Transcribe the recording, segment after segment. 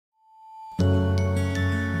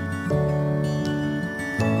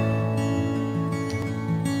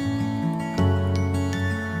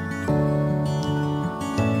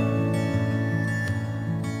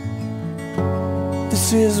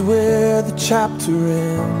This is where the chapter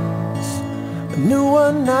ends. A new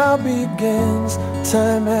one now begins.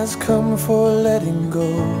 Time has come for letting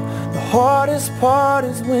go. The hardest part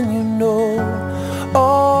is when you know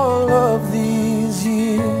all of these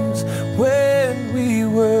years when we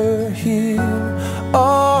were here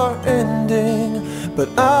are ending. But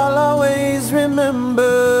I'll always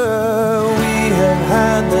remember we have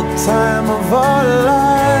had the time of our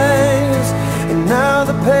lives. And now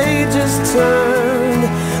the pages turned,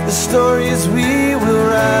 the stories we will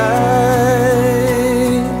write.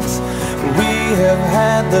 We have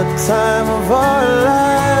had the time of our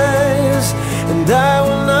lives, and I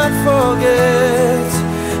will not forget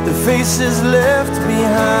the faces left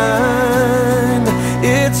behind.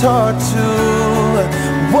 It's hard to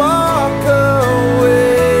walk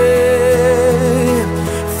away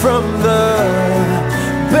from the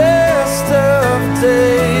best of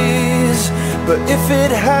days, but if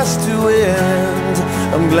it has to end,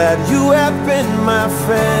 I'm glad you have been my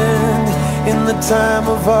friend in the time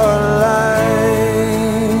of our lives.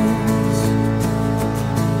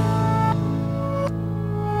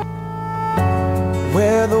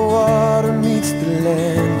 Where the water meets the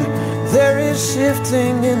land, there is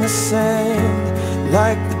shifting in the sand.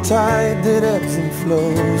 Like the tide that ebbs and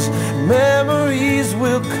flows, memories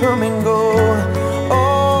will come and go.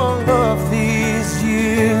 All of these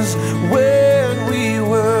years when we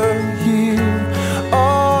were here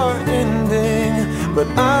are ending, but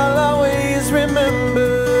I'll always remember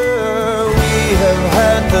we have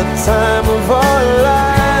had the time of our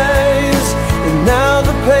lives. And now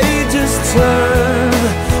the pages turn,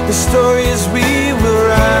 the stories we will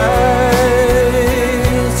write.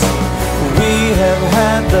 We have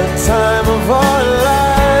had the time of our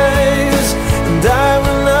lives, and I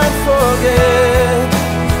will not forget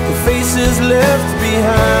the faces left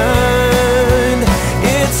behind.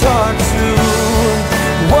 It's hard to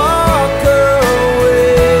walk away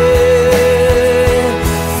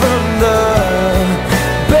from the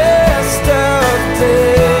best of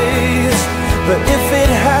days, but if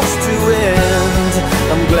it has to end,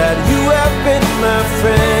 I'm glad you have been my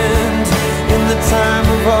friend in the time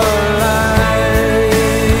of our lives.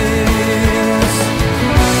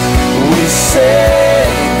 We say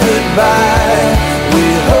goodbye, we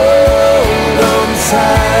hold on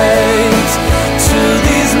tight to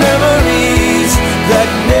these memories that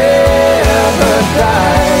never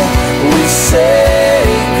die. We say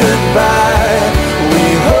goodbye, we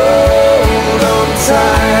hold on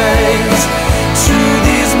tight to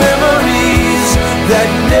these memories that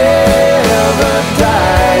never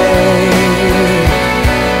die.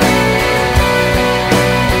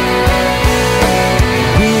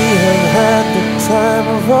 We have had the time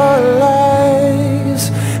of our lives,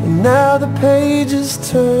 and now the pages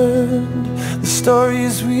turned, the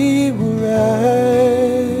stories we will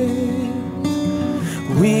write.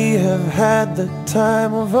 We have had the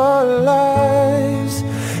time of our lives,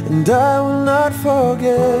 and I will not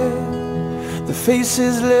forget the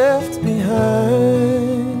faces left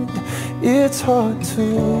behind. It's hard to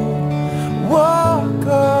walk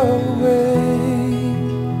away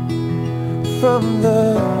from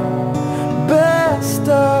the best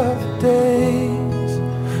of days,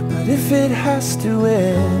 but if it has to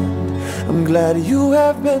end, I'm glad you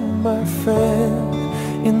have been my friend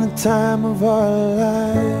in the time of our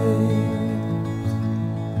lives.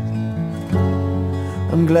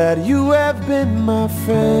 I'm glad you have been my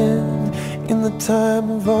friend in the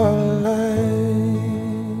time of our lives.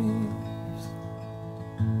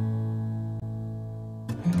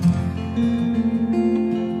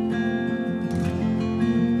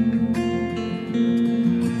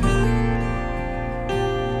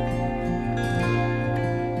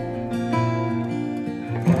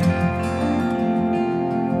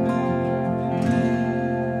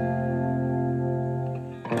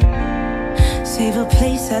 Save a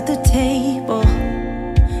place at the table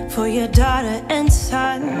for your daughter and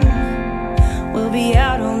son. We'll be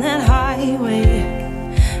out on that highway,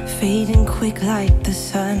 fading quick like the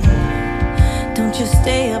sun. Don't just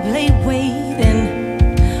stay up late waiting,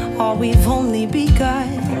 or we've only begun.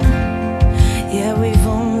 Yeah, we've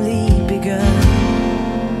only begun.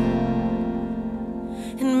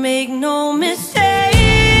 And make no mistake,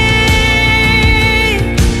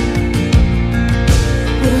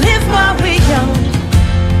 we live while we're young.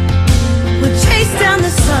 We'll chase down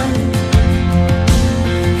the sun,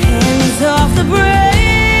 hands off the brake.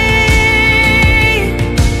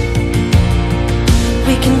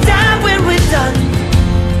 We can die when we're done.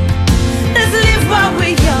 Let's live while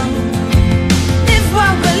we're young. Live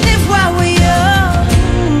while we're young.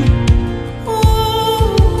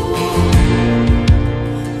 Ooh,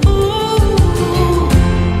 ooh.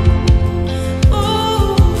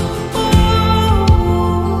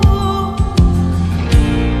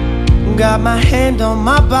 Got my hand on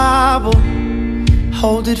my Bible,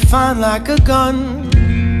 hold it fine like a gun.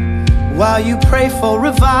 While you pray for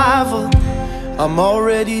revival, I'm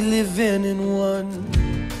already living in one.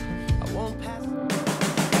 I won't pass.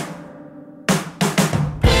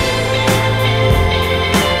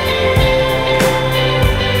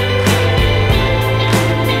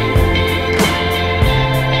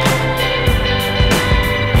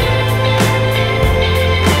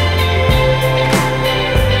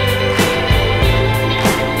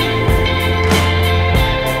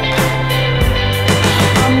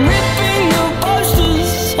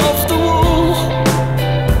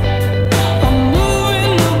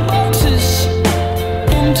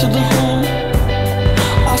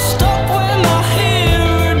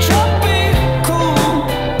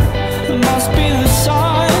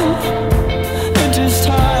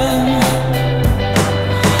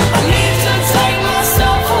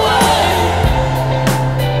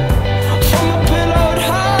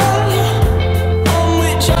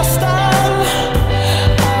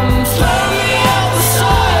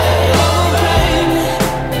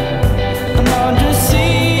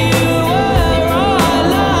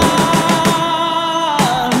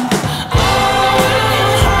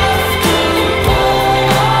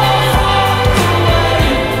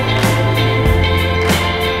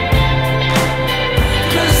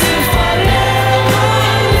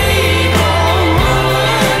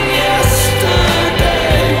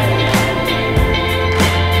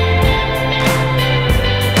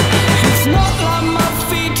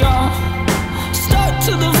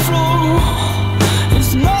 To the floor.